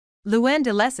Luann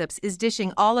de Lesseps is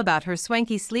dishing all about her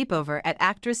swanky sleepover at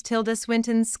actress Tilda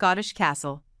Swinton's Scottish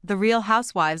castle. The Real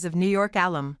Housewives of New York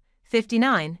alum,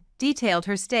 59, detailed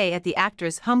her stay at the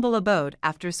actress' humble abode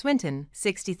after Swinton,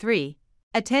 63,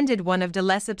 attended one of de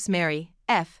Lesseps' Mary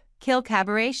F. Kill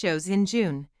cabaret shows in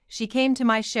June. She came to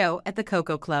my show at the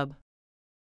Cocoa Club.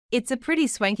 It's a pretty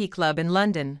swanky club in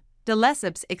London, de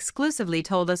Lesseps exclusively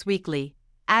told Us Weekly,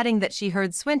 adding that she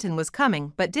heard Swinton was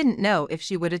coming but didn't know if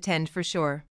she would attend for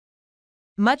sure.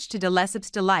 Much to de Lesseps'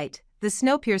 delight, the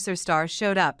Snowpiercer star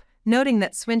showed up, noting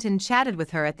that Swinton chatted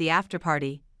with her at the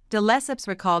after-party. De Lesseps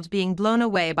recalled being blown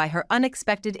away by her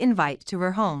unexpected invite to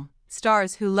her home.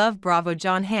 Stars who love Bravo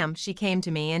John Hamm. She came to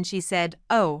me and she said,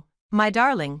 "Oh, my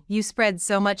darling, you spread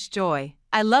so much joy.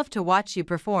 I love to watch you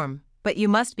perform, but you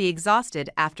must be exhausted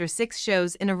after 6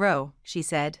 shows in a row," she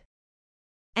said.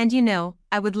 "And you know,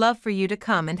 I would love for you to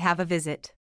come and have a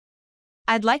visit.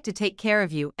 I'd like to take care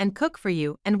of you and cook for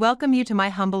you and welcome you to my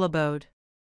humble abode."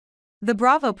 The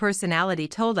Bravo personality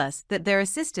told us that their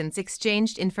assistants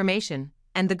exchanged information,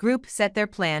 and the group set their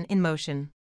plan in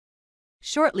motion.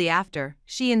 Shortly after,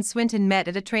 she and Swinton met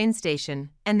at a train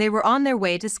station, and they were on their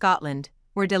way to Scotland,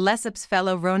 where de Lesseps'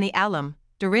 fellow Roni alum,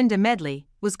 Dorinda Medley,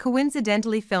 was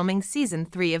coincidentally filming Season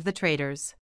 3 of The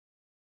Traitors.